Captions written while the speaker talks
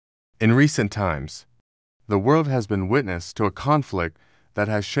In recent times, the world has been witness to a conflict that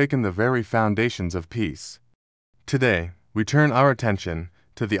has shaken the very foundations of peace. Today, we turn our attention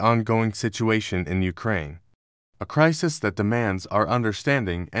to the ongoing situation in Ukraine, a crisis that demands our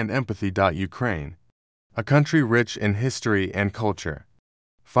understanding and empathy. Ukraine, a country rich in history and culture,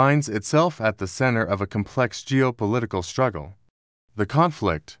 finds itself at the center of a complex geopolitical struggle. The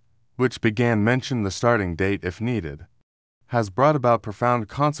conflict, which began mention the starting date if needed, has brought about profound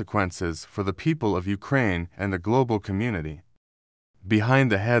consequences for the people of Ukraine and the global community. Behind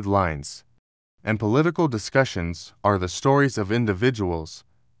the headlines and political discussions are the stories of individuals,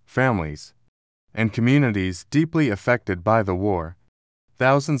 families, and communities deeply affected by the war.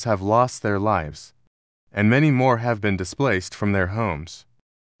 Thousands have lost their lives, and many more have been displaced from their homes.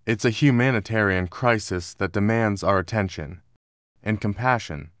 It's a humanitarian crisis that demands our attention and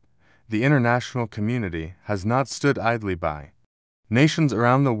compassion. The international community has not stood idly by. Nations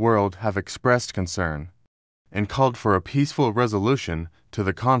around the world have expressed concern and called for a peaceful resolution to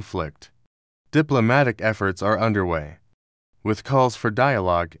the conflict. Diplomatic efforts are underway, with calls for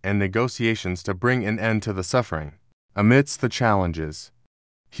dialogue and negotiations to bring an end to the suffering. Amidst the challenges,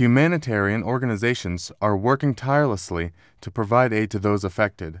 humanitarian organizations are working tirelessly to provide aid to those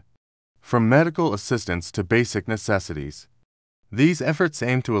affected. From medical assistance to basic necessities, these efforts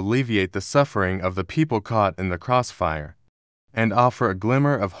aim to alleviate the suffering of the people caught in the crossfire and offer a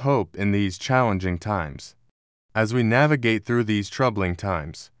glimmer of hope in these challenging times. As we navigate through these troubling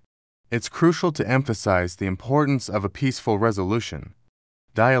times, it's crucial to emphasize the importance of a peaceful resolution.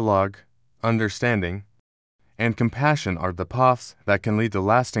 Dialogue, understanding, and compassion are the paths that can lead to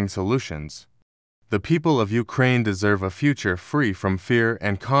lasting solutions. The people of Ukraine deserve a future free from fear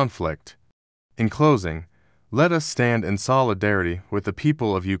and conflict. In closing, let us stand in solidarity with the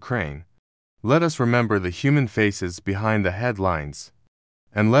people of Ukraine. Let us remember the human faces behind the headlines,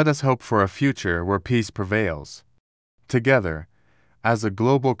 and let us hope for a future where peace prevails. Together, as a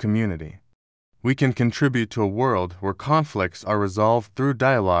global community, we can contribute to a world where conflicts are resolved through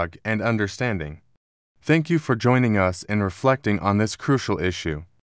dialogue and understanding. Thank you for joining us in reflecting on this crucial issue.